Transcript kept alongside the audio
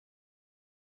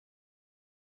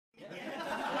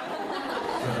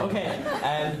Okay,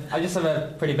 I just have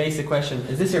a pretty basic question.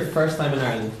 Is this your first time in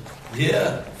Ireland?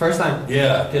 Yeah. First time?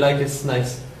 Yeah. Do you like this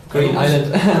nice green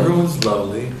island? Everyone's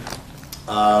lovely.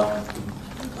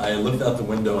 I looked out the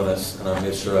window and I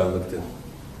made sure I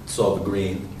saw the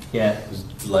green. Yeah. It was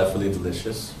delightfully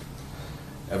delicious.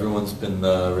 Everyone's been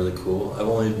really cool. I've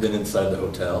only been inside the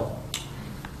hotel,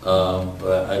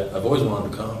 but I've always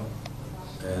wanted to come,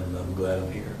 and I'm glad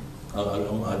I'm here.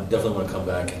 I definitely want to come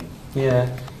back and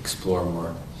explore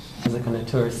more. As a kind of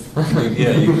tourist.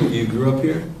 Yeah, you grew up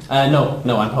here? No,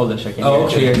 I'm Polish. I came here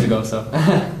 2 years ago, so.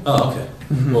 Oh, okay.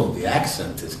 Well, the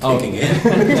accent is kicking in.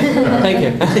 Thank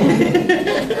you.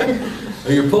 Oh,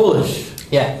 you're Polish?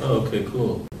 Yeah. Oh, okay,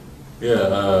 cool.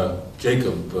 Yeah,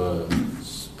 Jacob is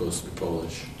supposed to be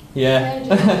Polish. Yeah.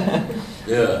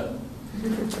 Yeah.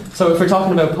 So if we're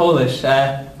talking about Polish,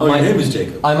 your name is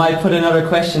Jacob. I might put another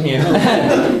question here.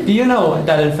 Do you know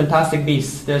that in Fantastic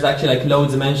Beasts there's actually like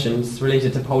loads of mentions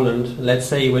related to Poland? Let's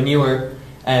say when you were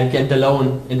getting the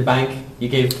loan in the bank, you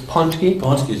gave Pączki.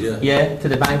 Pączki, yeah. Yeah, to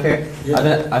the banker.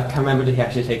 Yeah. I can't remember did he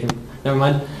actually take him. Never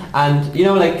mind. And you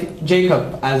know, like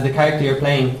Jacob, as the character you're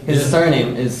playing, his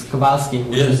surname is Kowalski,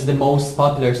 which is the most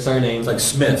popular surname. It's like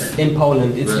Smith in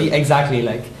Poland. It's exactly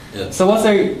like. Yeah. So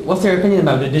what's their opinion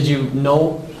about it? Did you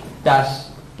know that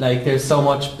like there's so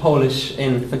much Polish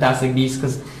in Fantastic Beasts?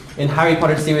 Because in Harry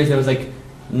Potter series there was like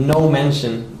no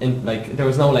mention in like there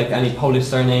was no like any Polish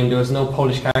surname. There was no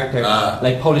Polish character.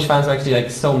 Like Polish fans are actually like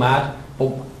so mad.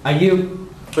 But are you?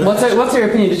 What's your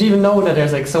opinion? Did you even know that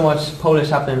there's like so much Polish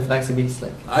happening in Fantastic Beasts?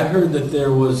 Like I heard that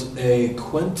there was a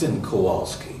Quentin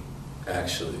Kowalski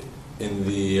actually in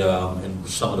the in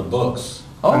some of the books.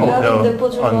 Oh, no, the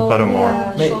on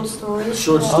Buttermore. Short story.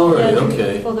 Short story,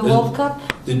 okay. For the World Cup.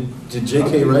 Did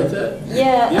J.K. write that?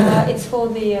 Yeah. It's for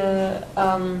the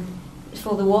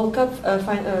World Cup.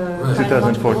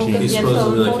 2014. He's supposed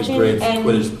to be like a great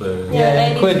Quidditch player.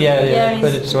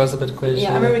 Quidditch was a bit Quidditch.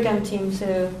 Yeah, American team.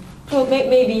 So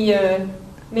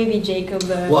maybe Jacob.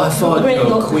 Well, I thought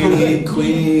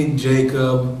Queenie,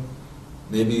 Jacob.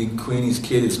 Maybe Queenie's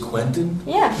kid is Quentin?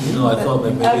 Yeah. You know, I thought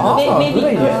maybe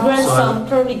grandson,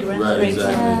 probably grandson. Right,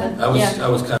 exactly. I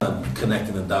was kind of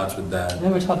connecting the dots with that.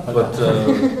 Never thought about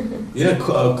that.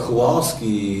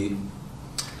 Kowalski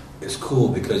is cool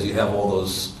because you have all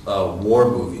those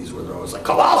war movies where they're always like,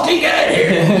 Kowalski, get in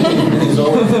here!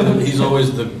 And he's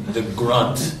always the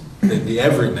grunt, the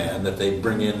everyman that they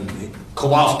bring in.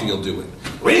 Kowalski will do it.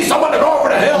 We need someone to go over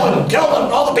the hill and kill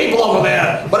all the people over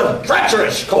there, but it's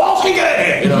treacherous. Kowalski, get in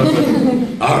here! You know,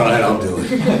 all right, I'll do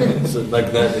it. So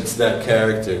like that, it's that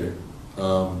character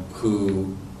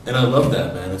who, and I love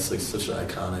that, man. It's like such an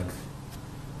iconic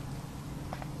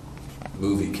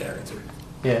movie character.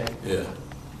 Yeah. Yeah.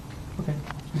 Okay.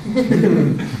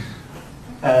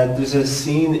 There's a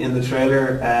scene in the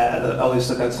trailer that always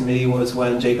stuck out to me was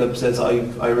when Jacob says,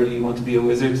 I really want to be a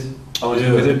wizard. I want to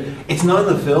be a wizard. It's not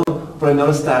in the film, but I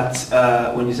noticed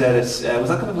that when you said it, was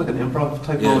that kind of like an improv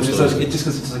type moment? Just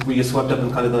because it's like we get swept up in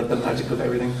kind of like the magic of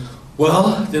everything.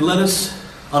 Well, they let us,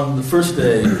 on the first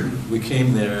day we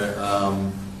came there,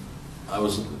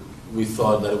 we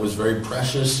thought that it was very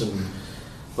precious,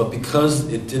 but because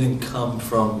it didn't come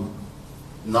from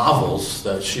novels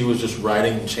that she was just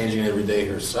writing and changing it every day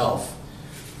herself,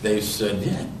 they said,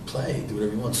 yeah, play, do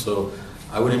whatever you want. So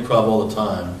I would improv all the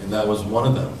time, and that was one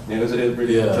of them. Yeah, it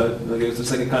was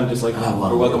just like a kind of just like,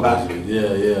 or welcome back.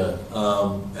 Yeah.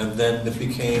 And then it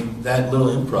became that little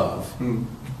improv,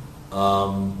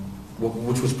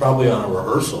 which was probably on a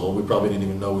rehearsal. We probably didn't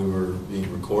even know we were being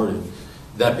recorded.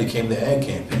 That became the ad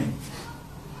campaign.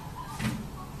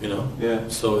 You know? Yeah.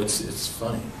 So it's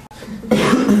funny.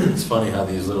 It's funny how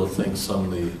these little things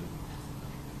suddenly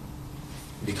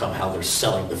become how they're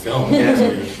selling the film.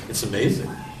 It's amazing.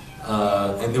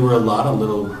 And there were a lot of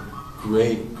little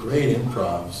great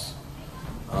improvs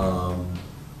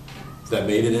that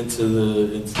made it into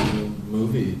the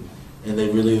movie, and they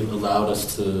really allowed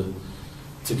us to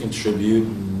contribute.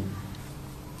 And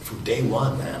from day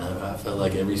one, man, I felt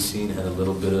like every scene had a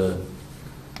little bit of.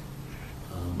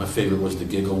 My favorite was the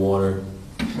giggle water.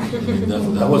 I mean,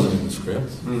 that wasn't in the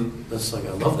script. That's like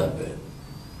I love that bit.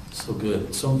 It's so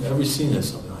good. So every scene has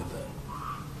something like that.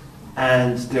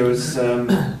 And there was.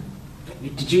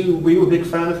 Were you a big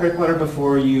fan of Harry Potter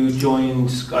before you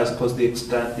joined, I suppose, the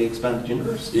expanded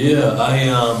universe? Yeah,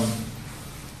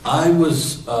 I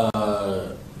was.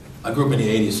 I grew up in the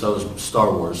 '80s, so I was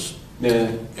Star Wars.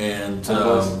 Yeah. And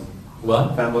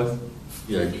what? Fanboys.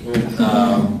 Yeah.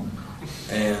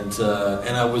 And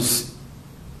I was,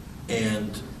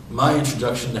 and my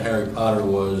introduction to Harry Potter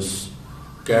was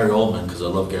Gary Oldman, because I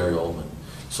love Gary Oldman.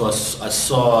 So I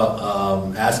saw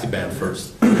Azkaban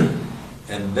first.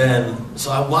 And then, so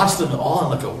I watched them all in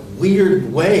like a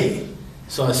weird way.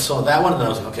 So I saw that one, and I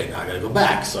was like, okay, now I gotta go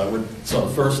back. So I saw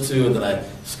the first two, and then I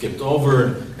skipped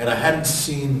over, and I hadn't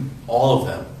seen all of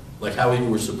them, like how we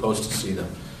were supposed to see them.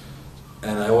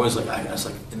 And I always like, I was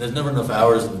like, and there's never enough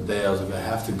hours in the day. I was like, I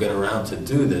have to get around to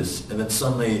do this. And then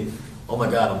suddenly, oh my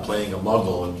God, I'm playing a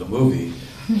Muggle in the movie.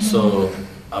 So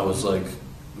I was like,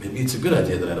 maybe it's a good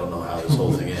idea that I don't know how this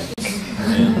whole thing ends.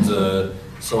 And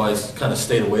so I kind of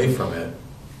stayed away from it.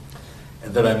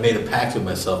 And then I made a pact with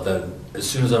myself that as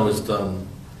soon as I was done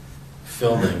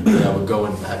filming, that I would go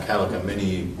and have like a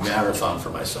mini marathon for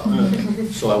myself.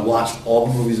 So I watched all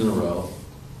the movies in a row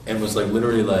and was like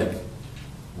literally like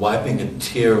wiping a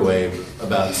tear away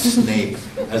about Snape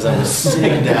as I was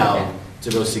sitting down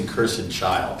to go see Cursed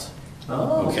Child.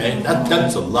 Okay,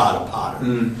 that's a lot of Potter,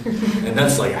 and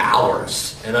that's like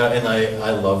hours. And I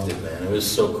loved it, man. It was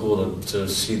so cool to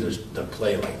see the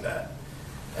play like that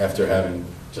after having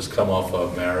just come off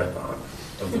a marathon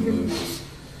of the movies.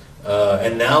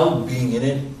 And now being in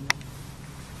it,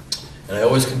 and I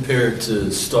always compare it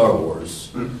to Star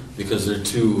Wars because they're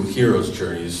two heroes'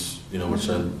 journeys, you know, which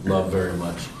I love very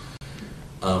much.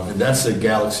 And that's a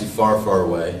galaxy far, far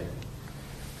away.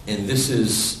 And this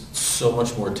is so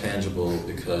much more tangible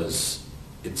because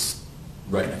it's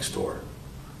right next door.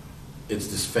 It's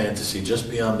this fantasy just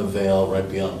beyond the veil, right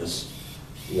beyond this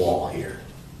wall here,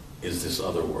 is this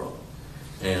other world.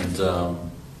 And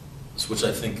which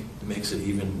I think makes it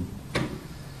even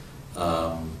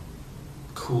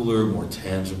cooler, more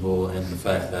tangible, and the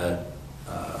fact that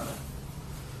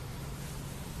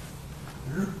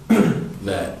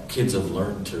that kids have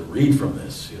learned to read from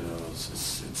this, you know, it's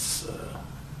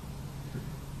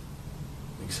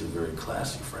makes it a very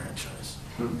classy franchise.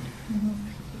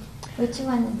 Which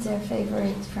one is your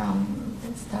favorite from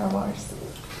Star Wars?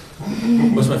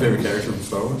 What's my favorite character from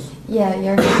Star Wars? Yeah,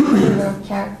 your favorite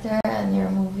character and your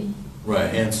movie.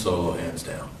 Right, Han Solo, hands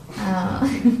down.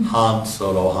 Han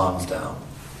Solo, hands down.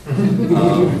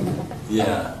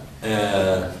 Yeah.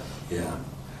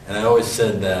 And I always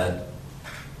said that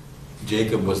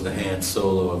Jacob was the Han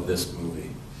Solo of this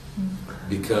movie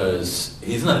because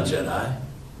he's not a Jedi,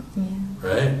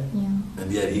 right? Yeah.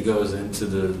 And yet he goes into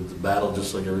the battle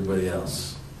just like everybody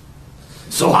else.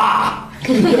 So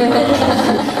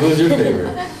who's your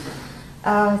favorite?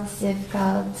 Oh, it's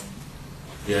difficult.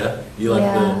 Yeah, you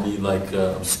like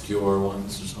obscure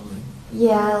ones or something?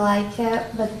 Yeah, I like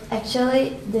it, but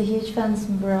actually the huge fan's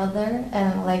brother,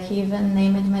 and like he even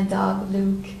named my dog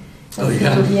Luke. Oh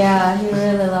yeah? Yeah, he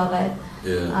really loved it.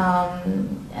 Yeah.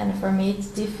 And for me it's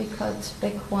difficult to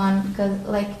pick one because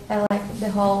like I like the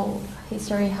whole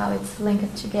history, how it's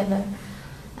linked together.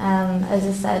 As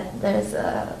I said, there's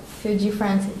a few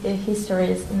different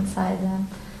histories inside them.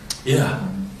 Yeah.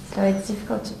 So it's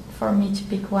difficult for me to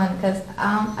pick one because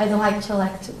I don't like to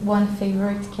select one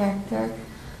favorite character.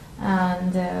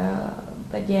 And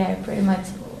but yeah, I pretty much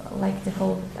like the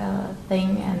whole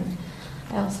thing, and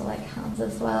I also like Hans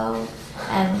as well,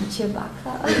 and Chewbacca.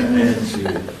 Yeah, and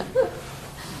Chewie.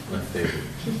 My favorite.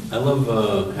 I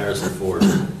love Harrison Ford.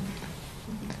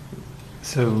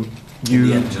 So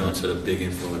Indiana Jones had a big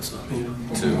influence on me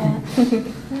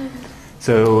too.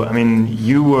 So, I mean,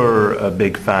 you were a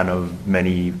big fan of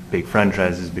many big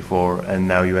franchises before, and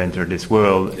now you enter this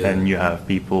world, and you have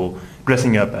people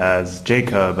dressing up as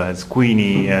Jacob, as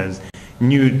Queenie, as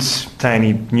nudes,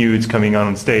 tiny nudes coming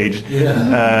on stage.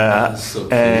 Yeah. So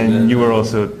cool, and man. you were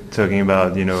also talking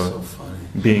about, you know,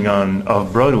 being on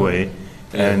off-Broadway,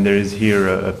 and there is here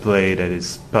a play that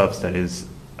is Pups, that is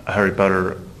Harry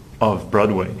Potter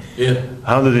off-Broadway. Yeah.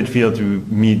 How does it feel to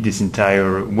meet this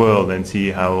entire world and see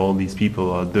how all these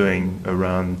people are doing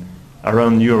around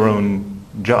your own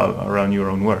job, around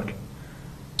your own work?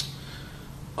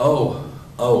 Oh,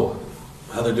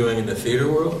 how they're doing in the theater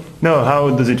world? No,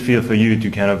 how does it feel for you to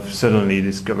kind of suddenly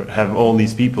have all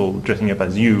these people dressing up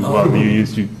as you, while you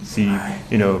used to see,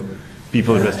 you know,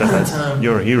 people dressed up as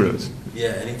your heroes?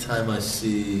 Yeah, anytime I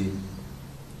see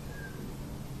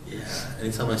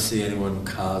anyone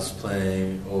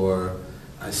cosplaying, or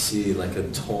I see like a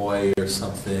toy or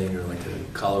something, or like a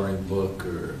coloring book,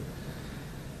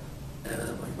 and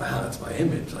I'm like, wow, that's my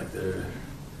image, like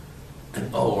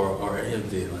or any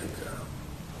of the like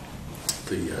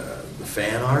the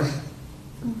fan art.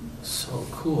 So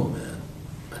cool, man.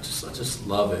 I just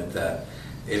love it that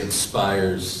it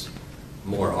inspires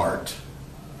more art.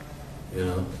 You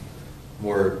know,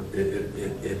 more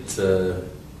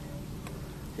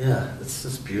yeah, it's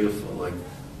just beautiful. Like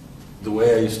the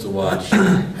way I used to watch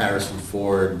Harrison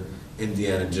Ford,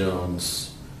 Indiana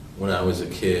Jones when I was a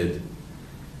kid,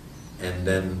 and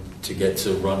then to get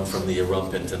to run from the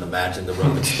erumpent and imagine the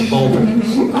erumpant to the boulder.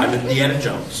 I'm Indiana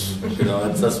Jones. You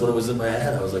know, that's what it was in my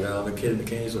head. I was like, oh, I'm a kid in the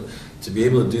candy store. To be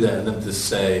able to do that and then to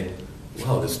say,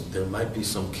 well, there might be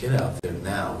some kid out there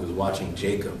now who's watching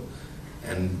Jacob,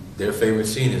 and their favorite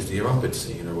scene is the erumpent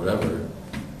scene or whatever.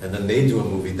 And then they do a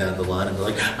movie down the line and they're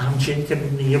like, I'm Jacob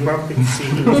in the erumpent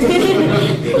scene.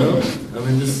 You know? I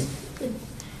mean, it's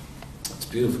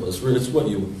beautiful. It's what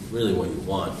you want. You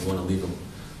want to leave a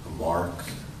mark.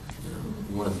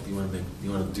 You want to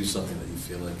do something that you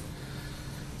feel like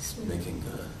is making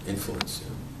influence. You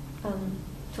know?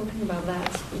 Talking about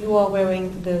that, you are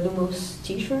wearing the Lumos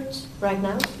T-shirt right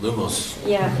now. Lumos.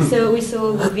 Yeah. So we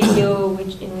saw the video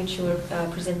in which you were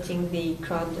presenting the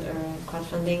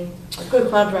crowdfunding,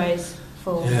 crowd rise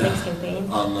for the next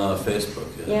campaign on Facebook.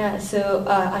 Yeah. So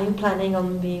are you planning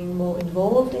on being more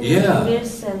involved in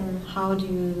this, and how do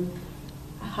you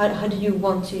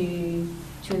want to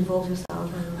involve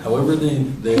yourself? However they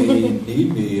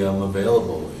need me, I'm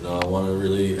available. You know, I want to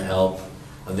really help.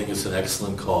 I think it's an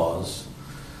excellent cause.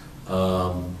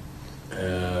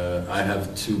 I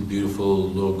have two beautiful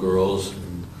little girls,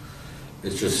 and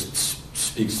it just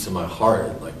speaks to my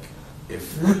heart. Like,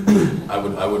 if I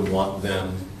would want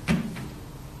them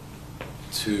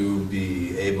to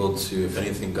be able to, if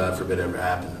anything, God forbid, ever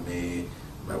happened to me,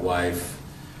 my wife,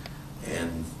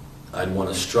 and I'd want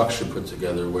a structure put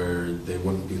together where they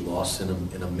wouldn't be lost in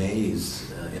a maze,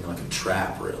 in like a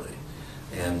trap, really.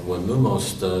 And what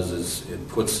Lumos does is it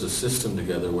puts a system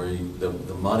together where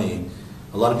the money,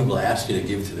 a lot of people ask you to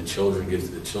give to the children,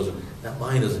 That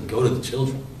money doesn't go to the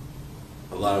children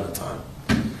a lot of the time.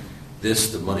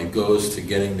 The money goes to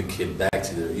getting the kid back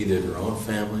to either their own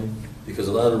family, because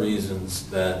a lot of the reasons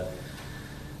that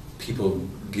people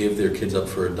give their kids up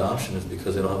for adoption is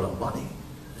because they don't have enough money.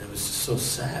 And it's just so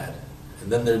sad.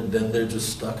 And then they're just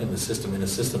stuck in a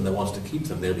system that wants to keep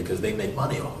them there because they make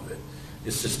money off of it.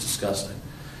 It's just disgusting.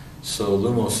 So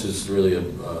Lumos is really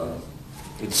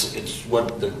it's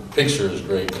what the picture is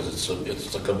great because it's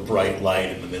like a bright light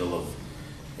in the middle of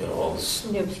all this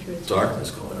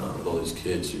darkness going on with all these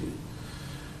kids.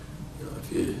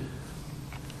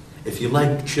 If you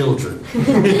like children,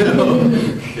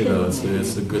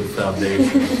 it's a good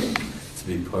foundation to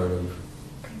be part of.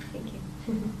 Thank you.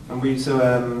 And were you so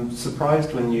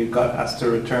surprised when you got asked to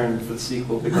return for the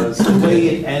sequel? Because the way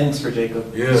it ends for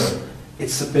Jacob,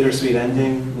 it's a bittersweet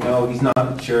ending. He's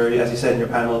not sure. As you said in your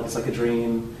panel, it's like a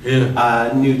dream.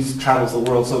 Newt travels the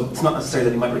world, so it's not necessary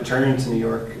that he might return to New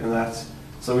York and that.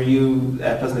 So were you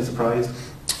pleasantly surprised?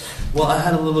 Well, I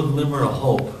had a little glimmer of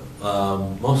hope,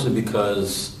 mostly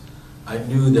because I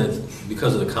knew that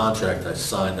because of the contract I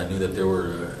signed, I knew that there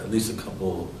were at least a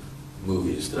couple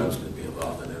movies that I was going to be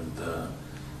involved in, and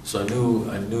so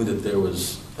I knew that there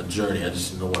was a journey. I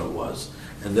just didn't know what it was.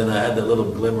 And then I had that little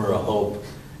glimmer of hope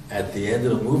at the end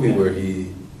of the movie where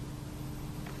he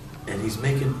didn't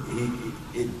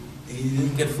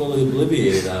get fully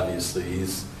obliviated. Obviously,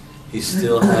 he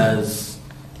still has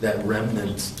that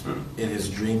remnant in his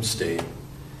dream state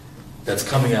that's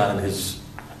coming out in his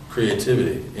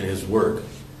creativity, in his work.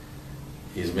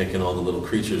 He's making all the little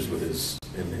creatures in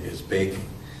his baking.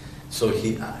 So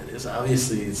it's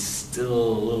obviously still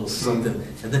a little something.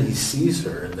 And then he sees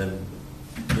her, and then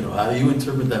how do you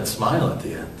interpret that smile at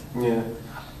the end? Yeah.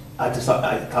 I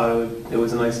thought it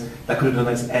was that could have been a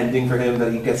nice ending for him,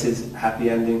 that he gets his happy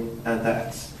ending, and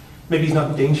that maybe he's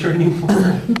not in danger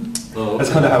anymore. That's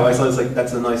kind of how I saw it. It's like,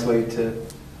 that's a nice way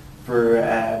for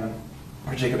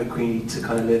Jacob and Queenie to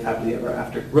kind of live happily ever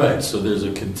after. Right, so there's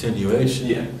a continuation.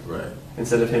 Yeah. Right.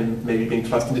 Instead of him maybe being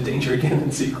thrust into danger again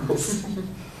in sequels.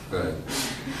 Right.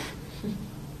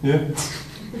 Yeah.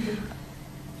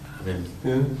 I mean,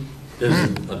 there's a ...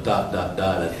 at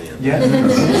the end. Yeah.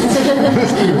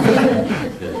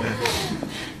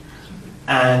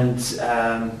 And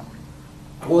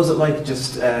what was it like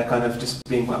just just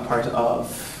being a part of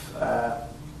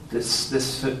this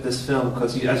film?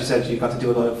 Because as you said, you got to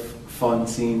do a lot of fun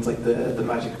scenes, like the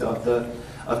magic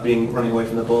of being running away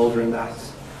from the boulder and that.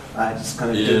 Just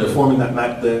kind of performing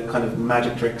the kind of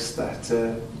magic tricks that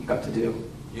you got to do.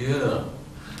 Yeah,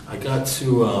 I got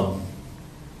to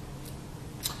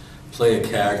play a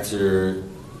character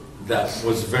that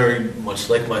was very much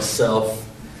like myself,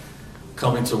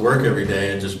 coming to work every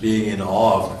day and just being in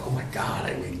awe of, like, oh my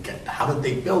God, how did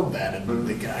they build that?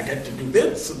 And I got to do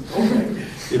this. And,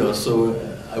 so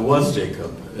I was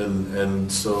Jacob. And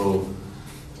so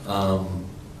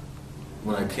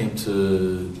when I came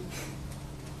to...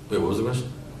 Wait, what was the question?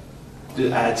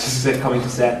 Just coming to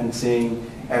set and seeing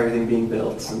everything being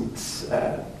built, and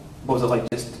what was it like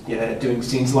just doing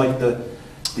scenes like the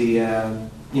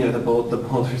the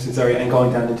boulders, sorry, and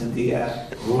going down into the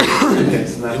it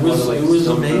was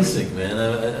amazing, man.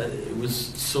 It was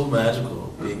so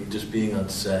magical, being on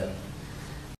set.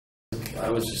 I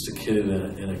was just a kid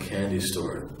in a candy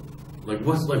store.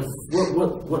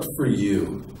 What for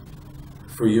you?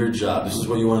 For your job, this is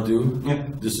what you want to do? Yeah.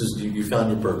 This is, you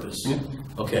found your purpose? Yeah.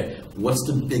 Okay, what's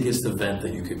the biggest event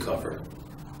that you could cover?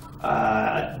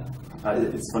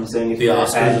 It's funny saying it. The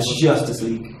Oscars? Justice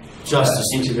League. Justice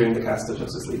League. Interviewing the cast of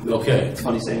Justice League. Okay. It's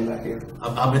funny saying that here.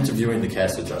 I'm interviewing the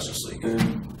cast of Justice League.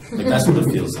 That's what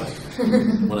it feels like.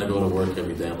 When I go to work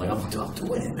every day, I'm like, I'm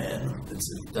doing it, man.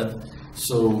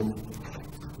 So,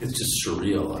 it's just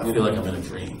surreal. I feel like I'm in a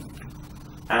dream.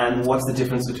 And what's the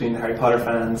difference between the Harry Potter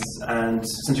fans and,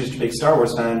 since you're such a big Star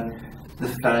Wars fan, the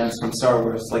fans from Star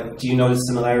Wars? Do you notice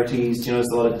similarities? Do you notice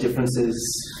a lot of differences?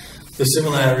 The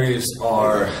similarities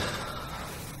are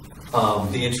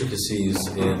the intricacies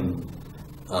in.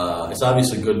 It's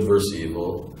obviously good versus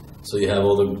evil. So you have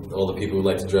all the people who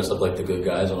like to dress up like the good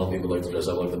guys, and all the people who like to dress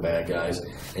up like the bad guys,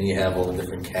 and you have all the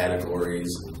different categories.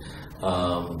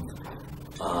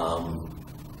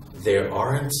 There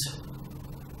aren't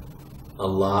a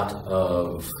lot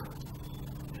of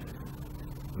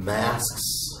masks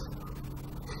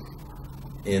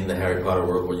in the Harry Potter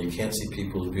world where you can't see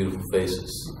people's beautiful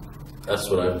faces. That's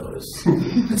what I've noticed.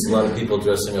 It's a lot of people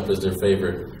dressing up as their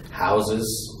favorite houses,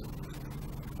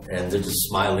 and they're just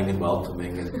smiling and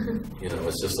welcoming, and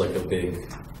it's just like a big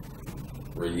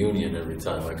reunion every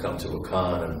time I come to a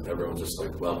con, and everyone's just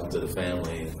like, welcome to the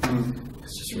family.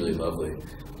 It's just really lovely.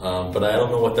 But I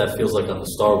don't know what that feels like on the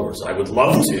Star Wars. I would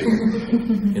love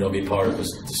to, be part of the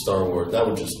Star Wars. That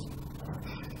would just.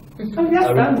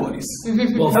 Fanboys.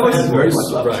 Well, fanboys,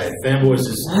 right? Fanboys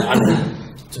is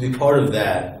to be part of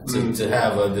that. To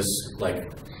have this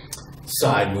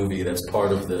side movie that's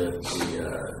part of the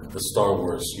Star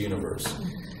Wars universe.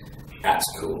 That's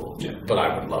cool. Yeah. But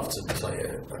I would love to play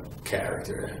a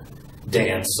character,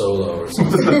 Dan Solo or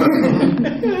something.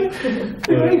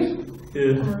 Right.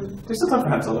 Yeah. There's still time for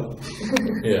Han Solo.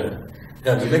 Yeah,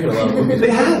 they're making a lot of movies. They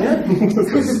have, yeah.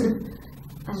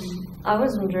 I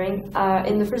was wondering,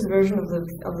 in the first version of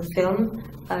the film,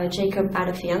 Jacob had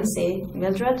a fiancée,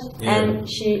 Mildred, and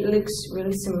she looks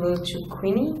really similar to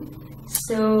Queenie.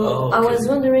 So I was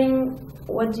wondering,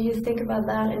 what do you think about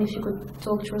that? And if you could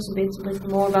talk to us a bit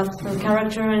more about her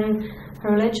character and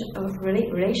her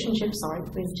relationship,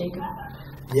 with Jacob.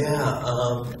 Yeah.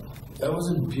 That was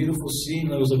a beautiful scene.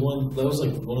 That was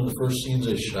one of the first scenes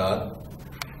I shot.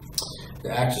 The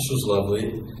actress was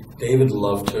lovely. David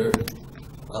loved her.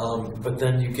 But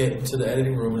then you get into the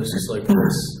editing room and it's just like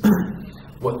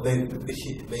what they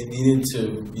needed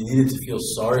to. You needed to feel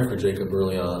sorry for Jacob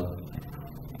early on,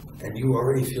 and you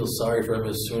already feel sorry for him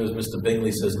as soon as Mr.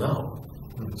 Bingley says no.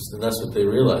 And that's what they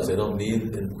realized. They don't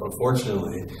need. And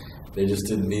unfortunately, they just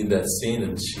didn't need that scene,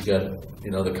 and she got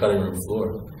the cutting room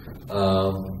floor.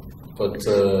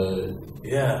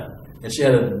 And she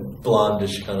had a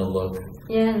blondish kind of look.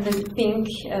 Yeah, and the pink.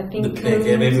 The pink,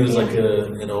 yeah, maybe it was like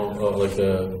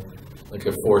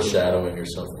a foreshadowing or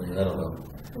something. I don't know.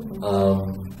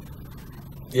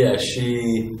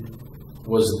 She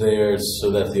was there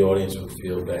so that the audience would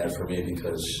feel bad for me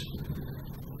because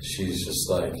she's just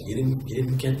like, you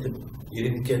didn't get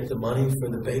the money for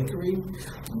the bakery?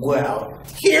 Well,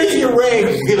 here's your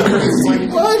ring. It's like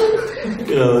what?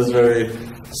 It's very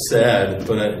sad,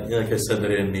 but like I said, I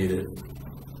didn't need it.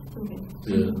 Okay.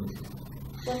 Yeah.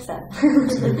 That's sad.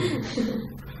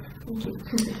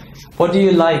 What do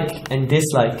you like and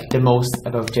dislike the most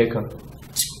about Jacob?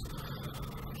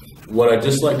 What I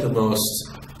dislike the most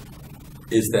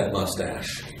is that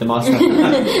mustache. The mustache.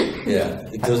 Yeah,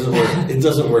 it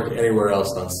doesn't work anywhere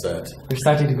else on set. You're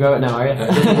starting to grow it now, are you?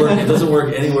 It doesn't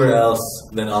work anywhere else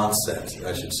than on set,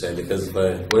 I should say, because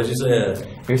what did you say?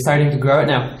 You're starting to grow it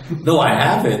now. No, I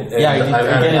haven't. Yeah,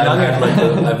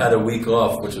 I've had a week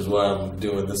off, which is why I'm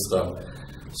doing this stuff.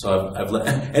 So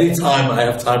anytime I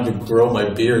have time to grow my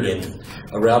beard in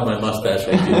around my mustache,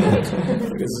 I do it.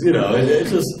 Because it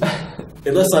just.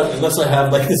 Unless I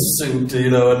have like a suit,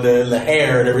 and the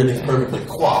hair and everything's perfectly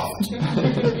coiffed. I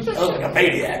look like a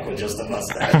maniac with just a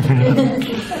mustache.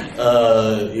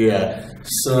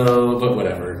 So, but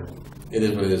whatever. It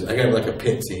is what it is. I got like a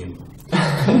pit team.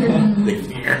 They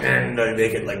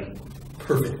make it like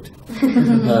perfect.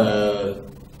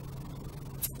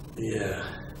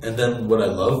 And then what do I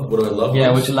love?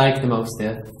 Yeah, what you like the most,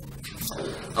 yeah.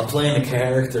 I'm playing a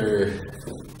character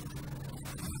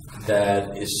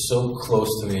that is so close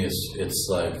to me, it's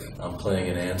like I'm playing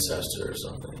an ancestor or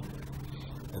something.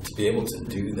 And to be able to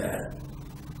do that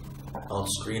on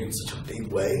screen in such a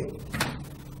big way,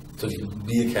 to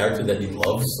be a character that you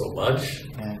love so much,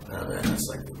 man,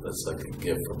 that's like a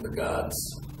gift from the gods.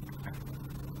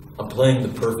 I'm playing the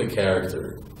perfect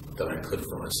character that I could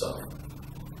for myself.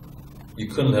 You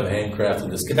couldn't have handcrafted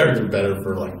this character better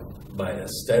for like my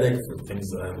aesthetic, for things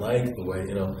that I like, the way,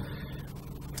 you know.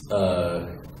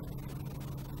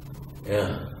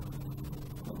 Yeah.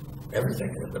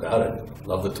 Everything about it.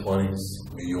 Love the 20s,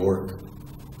 New York.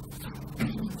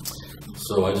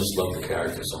 So I just love the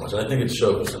character so much. And I think it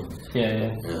shows.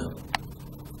 Yeah.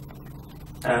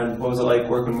 And what was it like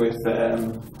working with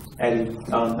Eddie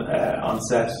on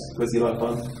set? Was he a lot of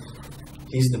fun?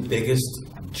 He's the biggest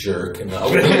jerk in the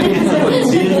world.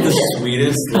 He's the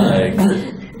sweetest, like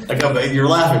you're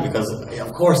laughing because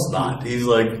of course not. He's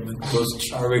like the most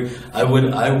charming. I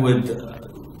would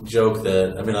joke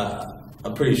that, I mean,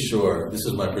 I'm pretty sure, this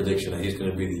is my prediction, that he's going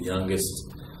to be the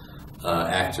youngest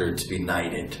actor to be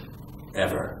knighted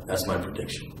ever. That's my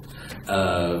prediction.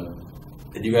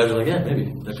 And you guys are like, yeah,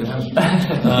 maybe that could happen.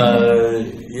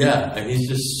 Yeah, and he's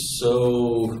just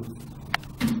so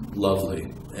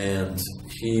lovely, and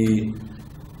he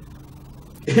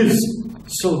is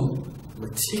so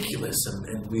meticulous, and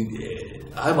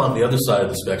I'm on the other side of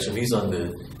the spectrum. He's on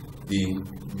the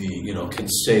you know, can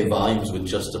say volumes with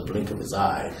just a blink of his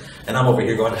eye, and I'm over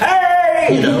here going,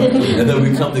 hey, you know, and then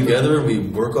we come together and we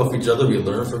work off each other, we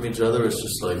learn from each other. It's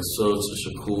just like it's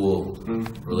such a cool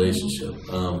relationship,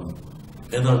 and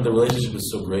the relationship is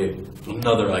so great.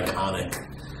 Another iconic,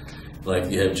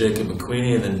 like you have Jacob and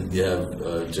Queenie, and then you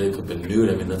have Jacob and Newt.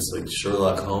 I mean, that's like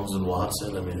Sherlock Holmes and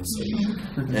Watson. I mean, it's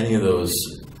like any of those.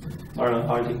 Arnold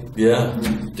Hardy. Yeah,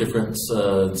 different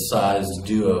sized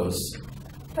duos.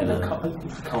 And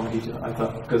comedy, I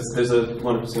thought, because there's a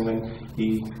wonderful scene when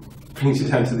he brings you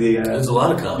down to the. There's a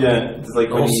lot of comedy. Yeah, it's like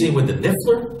the whole scene with the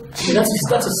Niffler. I mean,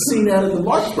 that's a scene out of the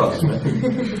Marx Brothers, man.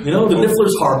 You know, the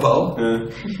Niffler's Harpo,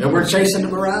 and we're chasing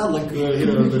him around like you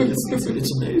know.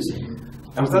 It's amazing.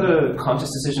 And was that a conscious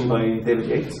decision by David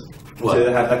Yates? What?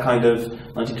 To have that kind of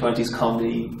 1920s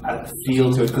comedy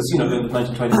feel to it? Because, you know, the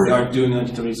 1920s, they aren't doing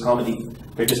 1920s comedy,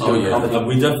 they're just doing comedy.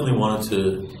 We definitely wanted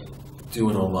to do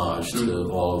an homage to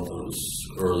all of those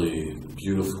early,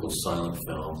 beautiful silent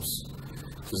films.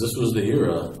 Because this was the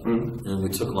era, and we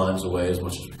took lines away as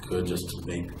much as we could just to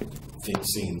make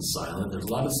scenes silent. There's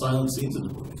a lot of silent scenes in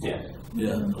the movie.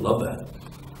 Yeah, I love that.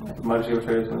 My favorite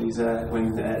is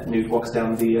when Newt walks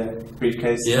down the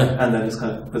briefcase, and then just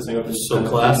kind of puts me up. It's so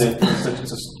classic. It's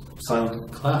just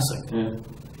silent. Classic. Yeah.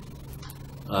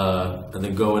 And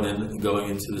then going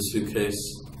into the suitcase.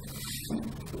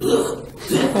 I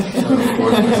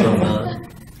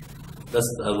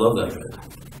love that bit.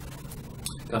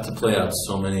 Got to play out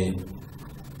so many.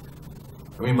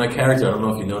 I mean, my character, I don't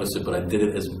know if you noticed it, but I did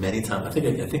it as many times. I think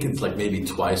it's like maybe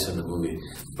twice in the movie.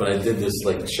 But I did this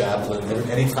like chaplain.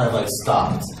 Anytime I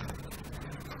stopped,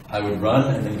 I would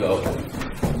run and then go.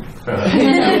 You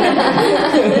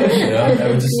know, I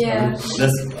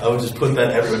would just put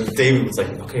that everywhere. David was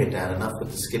like, "Okay, Dad, enough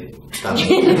with the skip." I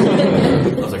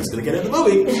was like, "It's gonna get in the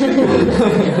movie."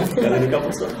 Got it a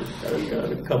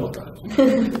couple times.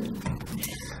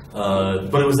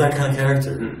 But it was that kind of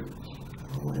character.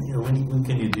 When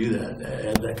can you do that?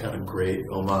 Add that kind of great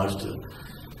homage to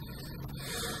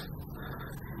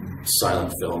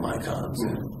silent film icons.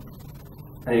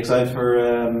 Are you excited for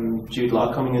Jude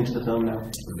Law coming into the film now?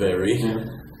 Very.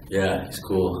 Yeah, he's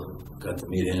cool. Got to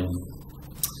meet him.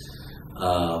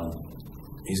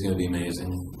 He's going to be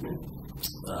amazing.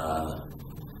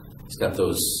 He's got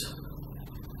those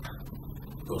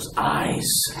eyes.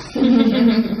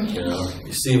 You know,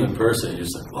 you see him in person, you're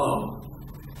just like, whoa.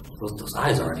 Those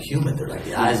eyes aren't human. They're like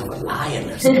the eyes of a lion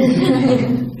or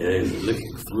something. Yeah, he's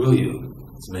looking through you.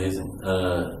 It's amazing.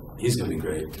 He's going to be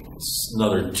great. It's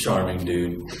another charming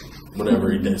dude. Whatever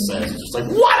he says, he's just like,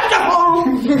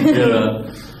 wonderful! You know?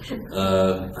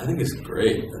 I think it's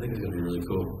great. I think it's going to be really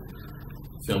cool.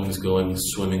 Filming's going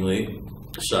swimmingly.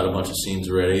 Shot a bunch of scenes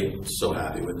already. So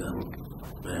happy with them.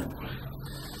 Man.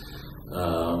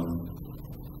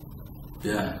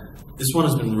 Yeah. This one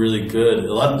has been really good.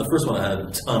 The first one I had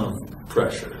a ton of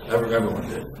pressure. Everyone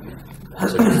did. I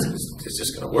was like, it's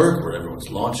just going to work, or everyone's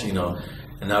launching, you know.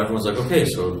 And now everyone's like, okay,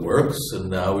 so it works, and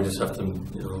now we just have to,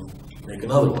 you know, make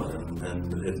another one.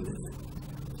 And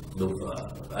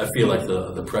I feel like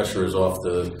the pressure is off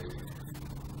the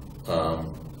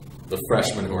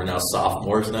freshmen who are now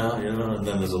sophomores now, you know. And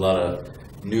then there's a lot of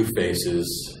new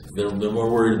faces. They're more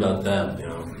worried about them, you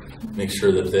know. Make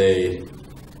sure that they.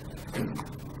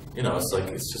 You know,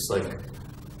 it's just like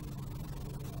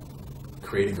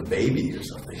creating a baby or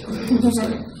something. You know? It's just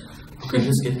like, okay,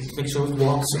 just make sure it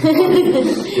walks.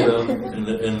 You know,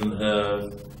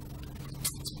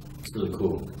 It's really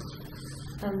cool.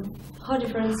 How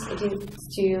different it is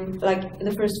to, like,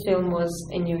 the first film was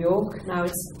in New York, now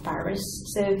it's Paris.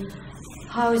 So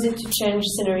how is it to change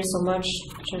scenery so much,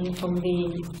 changing from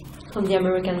the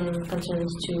American continent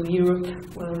to Europe,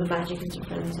 where the magic is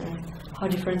different? How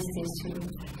different it is to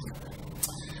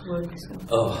work? So.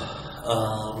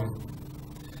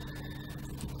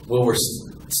 Well, we're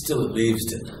still at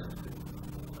Leavesden.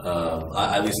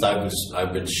 At least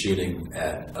I've been shooting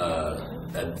at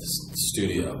the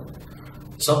studio.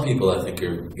 Some people, I think,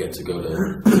 get to go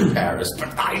to Paris,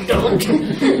 but I don't.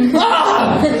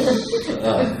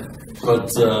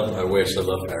 But I wish. I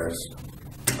love Paris.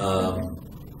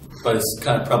 But it's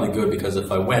kind of probably good because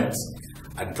if I went,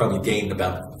 I'd probably gain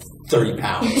about 30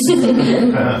 pounds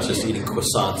just eating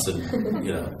croissants and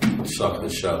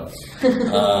chocolate show.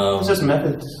 It's just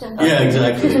methods. Yeah,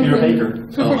 exactly. You're a baker.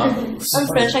 I'm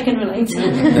French. I can relate.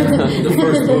 The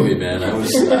first movie, man, I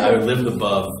lived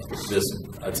above this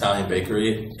Italian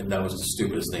bakery, and that was the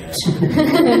stupidest thing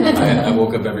ever. I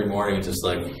woke up every morning just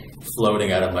like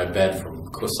floating out of my bed from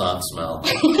croissant smell,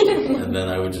 and then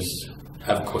I would just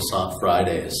have croissant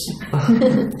Fridays.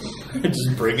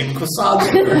 Just bring in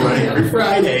croissants to everybody every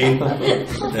Friday.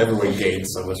 And everyone gained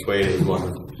so much weight, it was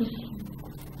wonderful.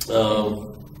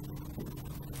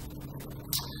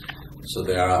 So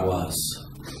there I was,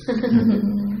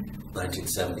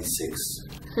 1976.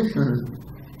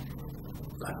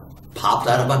 I popped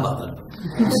out of my mother.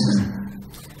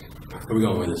 Where are we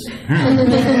going with this?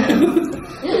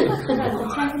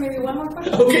 Time for maybe one more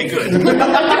question? Okay, good.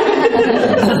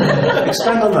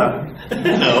 Expand on that.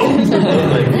 No.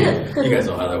 You guys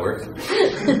know how that works.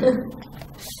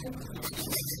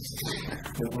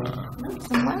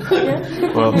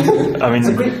 Well, I mean,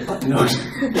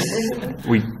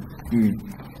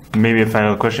 maybe a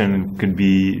final question could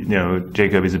be,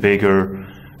 Jacob is a baker.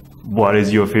 What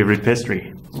is your favorite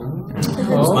pastry?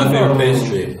 What's my favorite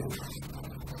pastry?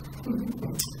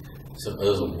 So that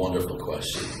was a wonderful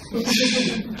question.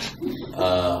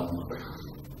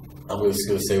 I'm just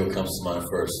going to say what comes to mind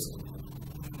first.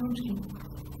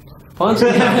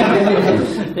 Pumpkin.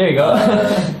 There you go.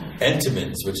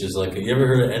 Entenmann's, which is like, you ever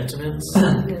heard of Entenmann's?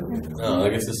 No, I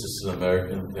guess this is an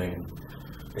American thing.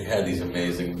 They had these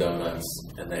amazing donuts,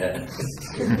 and they had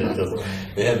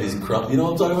these crumb. You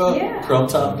know what I'm talking about? Yeah. Crumb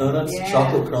top donuts,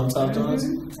 chocolate crumb top donuts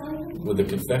with the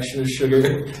confectioner's sugar.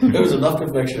 There was enough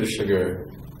confectioner's sugar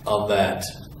on that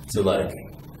to like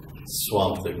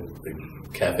swamp the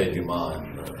Cafe Du Monde.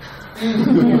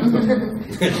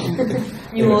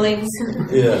 New Orleans.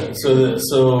 Yeah. So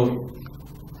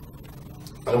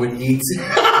I would eat.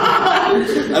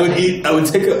 I would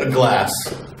take a glass,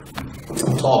 a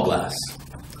tall glass.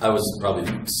 I was probably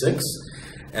 6,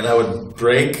 and I would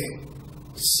break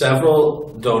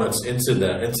several donuts into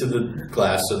the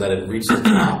glass so that it reached the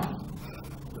top.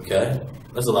 Okay,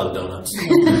 that's a lot of donuts.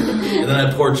 And then I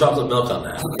poured chocolate milk on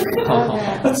that.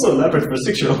 That's so elaborate for a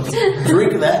 6-year-old.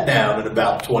 Drink that down in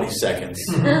about 20 seconds,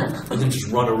 and then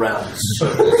just run around in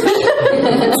circles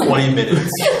 20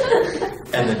 minutes,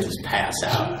 and then just pass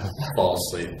out, fall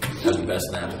asleep. Have the best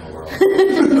nap in the world.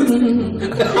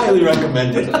 I highly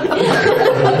recommend it.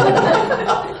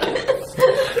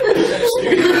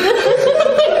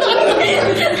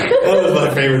 That was my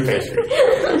favorite pastry.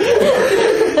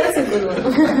 That's a good one.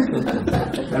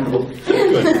 Memorable.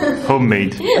 Good.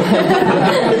 Homemade. Thank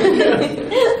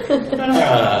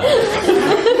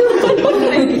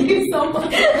you so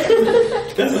much.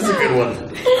 This is a good one.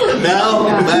 Now,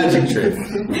 magic trick.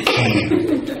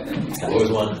 I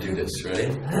always wanted to do this,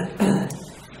 right?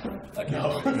 I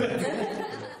know.